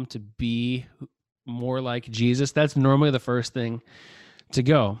calm to be more like Jesus, that's normally the first thing to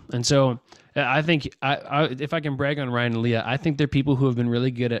go. And so I think if I can brag on Ryan and Leah, I think they're people who have been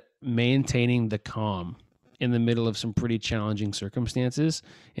really good at maintaining the calm in the middle of some pretty challenging circumstances.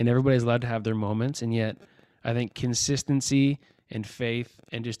 And everybody's allowed to have their moments. And yet I think consistency and faith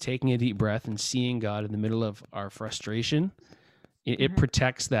and just taking a deep breath and seeing God in the middle of our frustration, it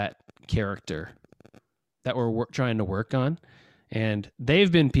protects that character that we're trying to work on. And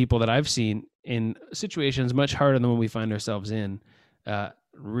they've been people that I've seen in situations much harder than when we find ourselves in,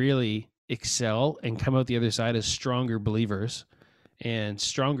 really excel and come out the other side as stronger believers and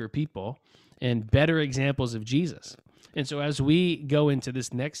stronger people and better examples of Jesus. And so as we go into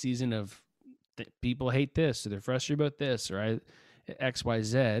this next season of people hate this, or they're frustrated about this, or X, Y,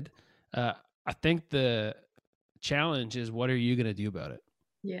 Z, I think the challenge is, what are you going to do about it?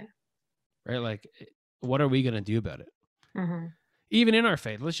 Yeah. Right? Like, what are we going to do about it? Mm-hmm. Even in our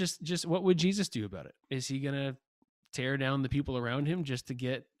faith, let's just what would Jesus do about it? Is he going to tear down the people around him just to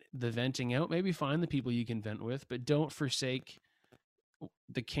get the venting out. Maybe find the people you can vent with, but don't forsake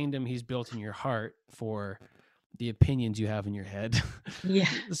the kingdom he's built in your heart for the opinions you have in your head, Yeah,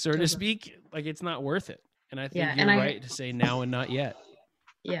 so to speak. Like, it's not worth it. And I think Yeah, you're and right to say now and not yet.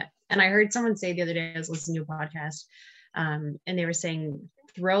 Yeah. And I heard someone say the other day, I was listening to a podcast, and they were saying,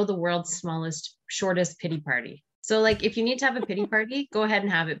 throw the world's smallest, shortest pity party. So like, if you need to have a pity party, go ahead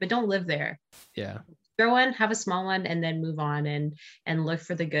and have it, but don't live there. Yeah. Throw one, have a small one, and then move on and look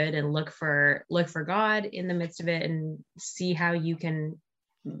for the good and look for God in the midst of it, and see how you can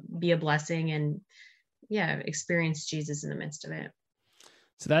be a blessing and experience Jesus in the midst of it.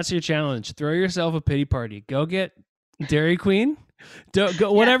 So that's your challenge. Throw yourself a pity party. Go get Dairy Queen. Don't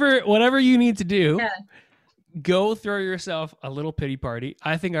go, whatever you need to do. Yeah. Go throw yourself a little pity party.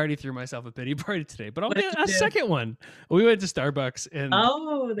 I think I already threw myself a pity party today, but I'll get a second one. We went to Starbucks and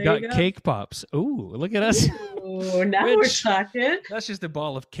got cake pops. Ooh, look at us. Ooh, now we're talking. That's just a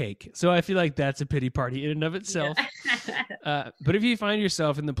ball of cake. So I feel like that's a pity party in and of itself. Yeah. But if you find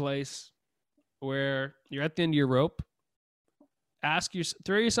yourself in the place where you're at the end of your rope,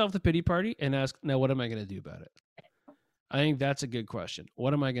 throw yourself the pity party and ask, now what am I going to do about it? I think that's a good question.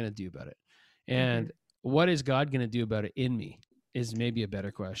 What am I going to do about it? And what is God going to do about it in me is maybe a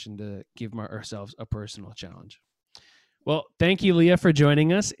better question to give ourselves a personal challenge. Well, thank you, Leah, for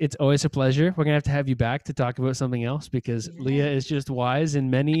joining us. It's always a pleasure. We're going to have you back to talk about something else, because Leah is just wise in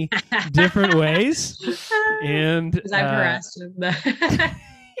many different ways. And because I've harassed him.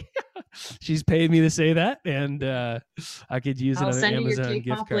 She's paid me to say that, and I could use another Amazon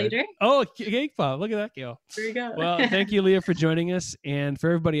gift card. Later. Oh, cake pop. Look at that, Gail. There you go. Well, thank you, Leah, for joining us. And for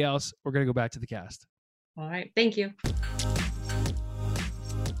everybody else, we're going to go back to the cast. All right. Thank you.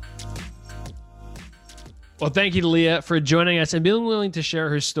 Well, thank you to Leah for joining us and being willing to share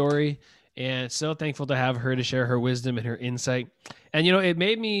her story. And so thankful to have her to share her wisdom and her insight. And, it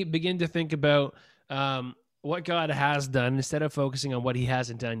made me begin to think about what God has done instead of focusing on what he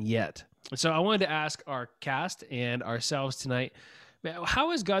hasn't done yet. So I wanted to ask our cast and ourselves tonight,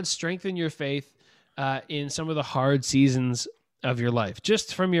 how has God strengthened your faith in some of the hard seasons of your life?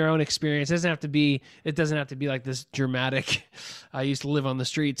 Just from your own experience. It doesn't have to be like this dramatic, I used to live on the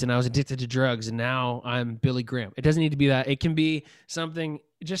streets and I was addicted to drugs and now I'm Billy Graham. It doesn't need to be that. It can be something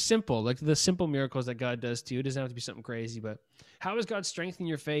just simple, like the simple miracles that God does to you. It doesn't have to be something crazy, but how has God strengthened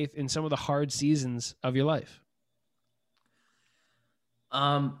your faith in some of the hard seasons of your life?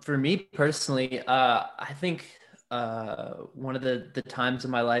 For me personally, I think one of the times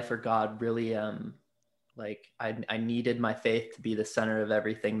in my life where God really I needed my faith to be the center of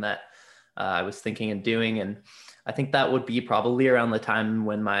everything that I was thinking and doing. And I think that would be probably around the time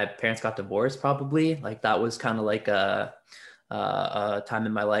when my parents got divorced, probably. Like that was kind of like a time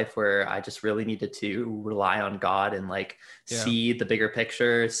in my life where I just really needed to rely on God and see the bigger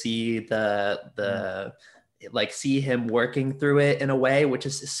picture, see see him working through it in a way, which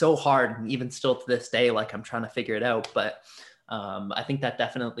is so hard. And even still to this day, I'm trying to figure it out. But I think that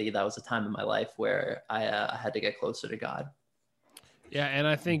was a time in my life where I had to get closer to God. Yeah. And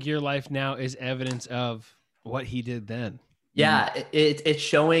I think your life now is evidence of what he did then. Yeah. It's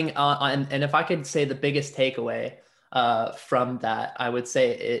showing and if I could say the biggest takeaway from that, I would say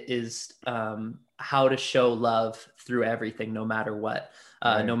it is how to show love through everything, no matter what.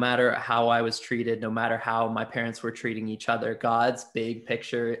 No matter how I was treated, no matter how my parents were treating each other, God's big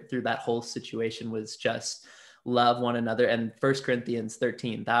picture through that whole situation was just love one another. And 1 Corinthians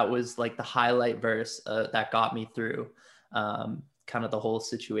 13, that was like the highlight verse that got me through kind of the whole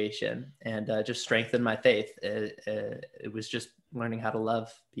situation and just strengthened my faith. It was just learning how to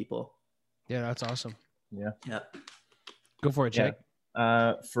love people. Yeah, that's awesome. Yeah. Go for it, Jake.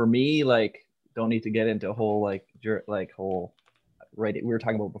 For me, don't need to get into a whole whole radio. We were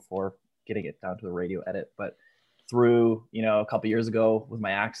talking about before getting it down to the radio edit, but through a couple years ago with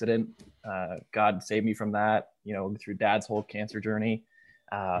my accident, God saved me from that. Through Dad's whole cancer journey,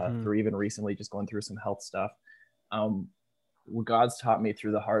 through even recently just going through some health stuff. What God's taught me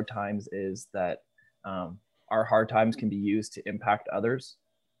through the hard times is that our hard times can be used to impact others.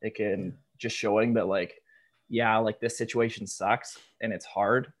 It can just showing that this situation sucks and it's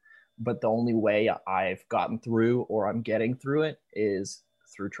hard, but the only way I've gotten through or I'm getting through it is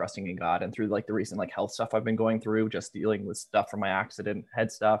through trusting in God and through the recent health stuff I've been going through, just dealing with stuff from my accident,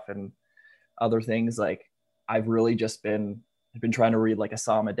 head stuff and other things. I've really just been trying to read a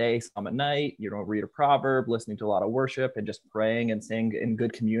psalm a day, psalm at night, read a proverb, listening to a lot of worship and just praying and saying in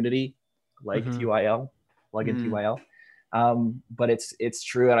good community, TYL, plug in TYL. But it's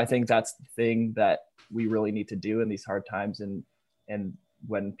true. And I think that's the thing that we really need to do in these hard times. And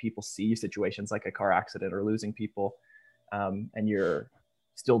when people see situations like a car accident or losing people, and you're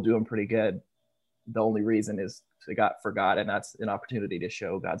still doing pretty good. The only reason is to God for God, and that's an opportunity to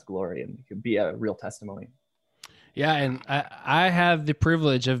show God's glory and it could be a real testimony. Yeah, and I have the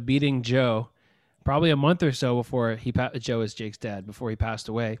privilege of beating Joe probably a month or so before Joe is Jake's dad, before he passed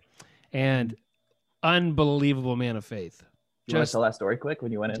away, and unbelievable man of faith. You want to tell that story quick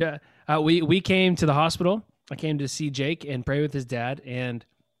when you went in? We came to the hospital. I came to see Jake and pray with his dad, and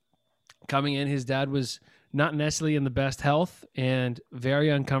coming in, his dad was not necessarily in the best health and very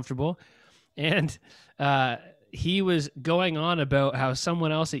uncomfortable, and he was going on about how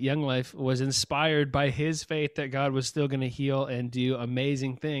someone else at Young Life was inspired by his faith that God was still going to heal and do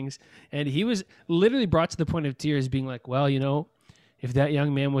amazing things. And he was literally brought to the point of tears, being like, well, you know, if that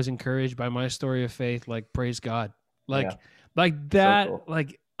young man was encouraged by my story of faith, like, praise God. Like that, so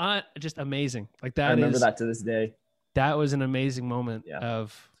cool. Just amazing. Like that. I remember that to this day. That was an amazing moment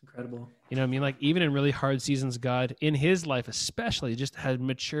of, it's incredible. You know what I mean? Like, even in really hard seasons, God in his life, especially, just had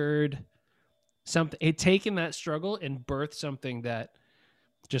matured something. It taken that struggle and birthed something that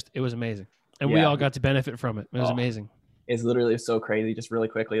it was amazing. And we all got to benefit from it. It was amazing. It's literally so crazy. Just really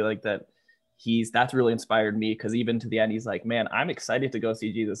quickly, like that. That's really inspired me, because even to the end, he's like, man, I'm excited to go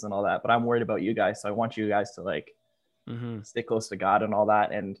see Jesus and all that, but I'm worried about you guys. So I want you guys to like stick close to God and all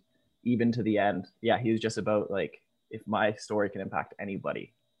that. And even to the end, he was just about like, if my story can impact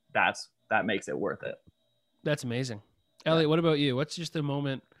anybody, that makes it worth it. That's amazing. Elliot, what about you? What's just a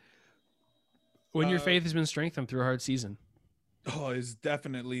moment when your faith has been strengthened through a hard season? Oh, it's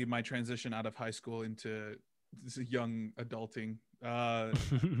definitely my transition out of high school into this young adulting.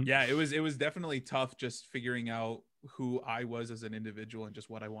 It was definitely tough, just figuring out who I was as an individual and just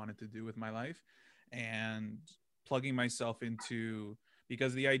what I wanted to do with my life, and plugging myself into,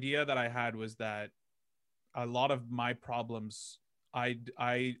 because the idea that I had was that a lot of my problems, I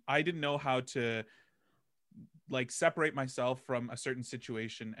didn't know how to like separate myself from a certain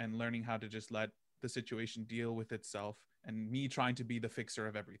situation and learning how to just let the situation deal with itself, and me trying to be the fixer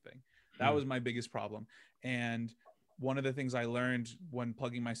of everything. That was my biggest problem. And one of the things I learned when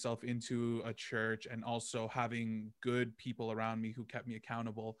plugging myself into a church, and also having good people around me who kept me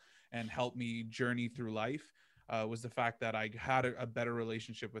accountable and helped me journey through life, was the fact that I had a better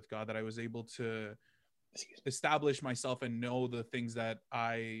relationship with God, that I was able to establish myself and know the things that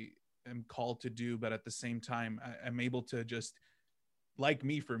I am called to do, but at the same time, I'm able to just like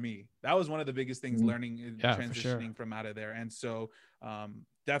me for me. That was one of the biggest things, learning, transitioning from out of there. And so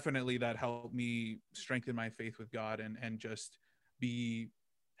definitely that helped me strengthen my faith with God and just be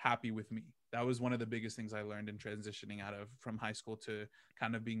happy with me. That was one of the biggest things I learned in transitioning from high school to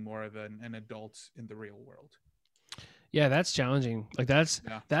kind of being more of an adult in the real world. Yeah, that's challenging. Like that's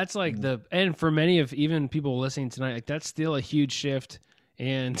like and for many of even people listening tonight, like that's still a huge shift.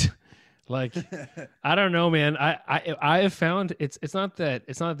 And like, I don't know, man. I have found it's not that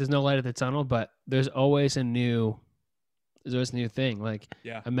there's no light at the tunnel, but there's always a new thing. Like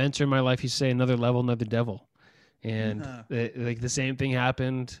a mentor in my life used to say, another level, another devil. And like the same thing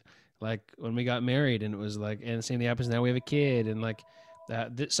happened like when we got married, and it was like, and the same thing happens now we have a kid, and like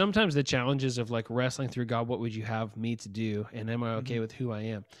sometimes the challenges of like wrestling through, God, what would you have me to do? And am I okay with who I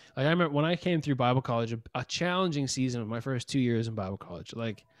am? Like I remember when I came through Bible college, a challenging season of my first 2 years in Bible college,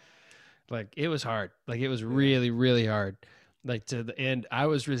 like it was hard. Like it was really, really hard. Like to the end, I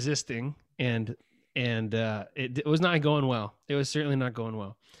was resisting, and it was not going well. It was certainly not going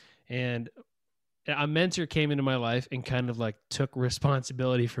well. And a mentor came into my life and kind of like took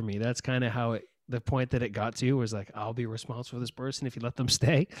responsibility for me. That's kind of how the point that it got to was like, I'll be responsible for this person if you let them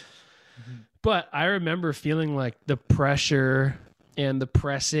stay. But I remember feeling like the pressure and the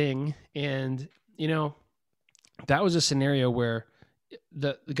pressing, and you know, that was a scenario where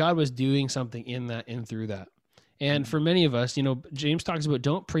the God was doing something in that and through that. And for many of us, you know, James talks about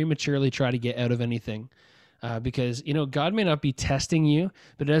don't prematurely try to get out of anything, because, you know, God may not be testing you,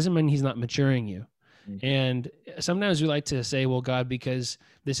 but it doesn't mean he's not maturing you. And sometimes we like to say, well, God, because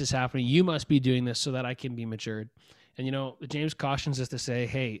this is happening, you must be doing this so that I can be matured. And, you know, James cautions us to say,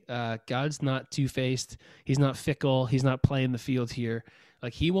 hey, God's not two-faced. He's not fickle. He's not playing the field here.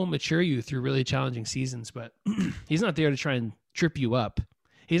 Like, he will mature you through really challenging seasons, but he's not there to try and trip you up.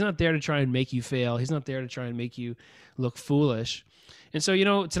 He's not there to try and make you fail. He's not there to try and make you look foolish. And so, you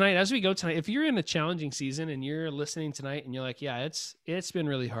know, tonight, as we go tonight, if you're in a challenging season and you're listening tonight and you're like, yeah, it's been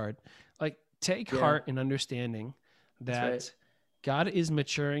really hard, like, take heart in understanding that God is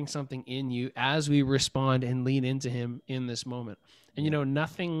maturing something in you as we respond and lean into him in this moment. And, you know,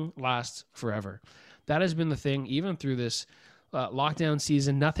 nothing lasts forever. That has been the thing, even through this lockdown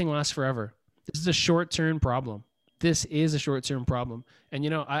season. Nothing lasts forever. This is a short-term problem. this is a short-term problem. And,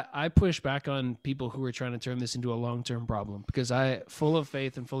 I push back on people who are trying to turn this into a long-term problem, because full of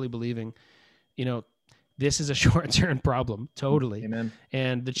faith and fully believing, this is a short-term problem, totally. Amen.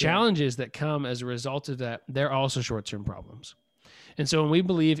 And the challenges that come as a result of that, they're also short-term problems. And so when we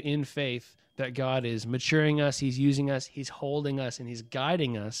believe in faith that God is maturing us, he's using us, he's holding us, and he's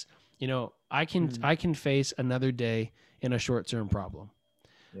guiding us, I can face another day in a short-term problem.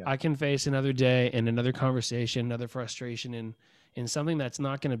 Yeah. I can face another day and another conversation, another frustration in something that's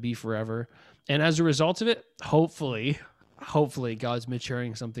not going to be forever. And as a result of it, hopefully God's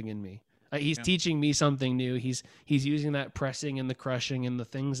maturing something in me. He's teaching me something new. He's using that pressing and the crushing and the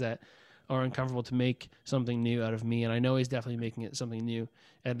things that are uncomfortable to make something new out of me. And I know he's definitely making it something new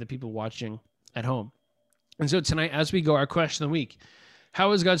out of the people watching at home. And so tonight, as we go, our question of the week: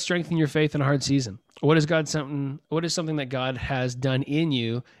 how has God strengthened your faith in a hard season? What is something that God has done in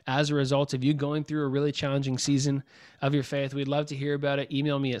you as a result of you going through a really challenging season of your faith? We'd love to hear about it.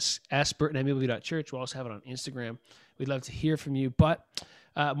 Email me at s.burton@mlb.church. We'll also have it on Instagram. We'd love to hear from you. But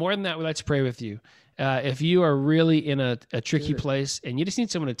more than that, we'd like to pray with you. If you are really in a tricky place and you just need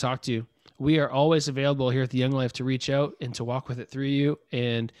someone to talk to, we are always available here at the Young Life to reach out and to walk with it through you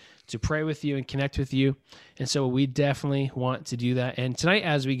and to pray with you and connect with you. And so we definitely want to do that. And tonight,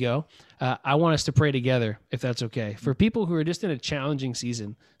 as we go, I want us to pray together, if that's okay, for people who are just in a challenging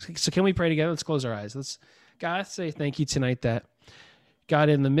season. So can we pray together? Let's close our eyes. God, say thank you tonight that, God,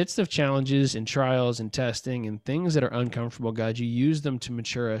 in the midst of challenges and trials and testing and things that are uncomfortable, God, you use them to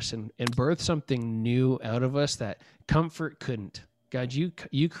mature us and birth something new out of us that comfort couldn't. God, you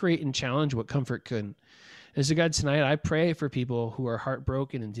create and challenge what comfort couldn't. And so, God, tonight I pray for people who are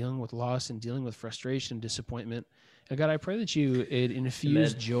heartbroken and dealing with loss and dealing with frustration and disappointment. And God, I pray that you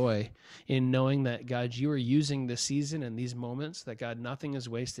infuse joy in knowing that, God, you are using this season and these moments, that, God, nothing is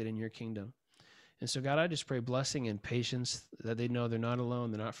wasted in your kingdom. And so, God, I just pray blessing and patience, that they know they're not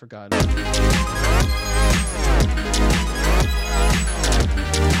alone, they're not forgotten.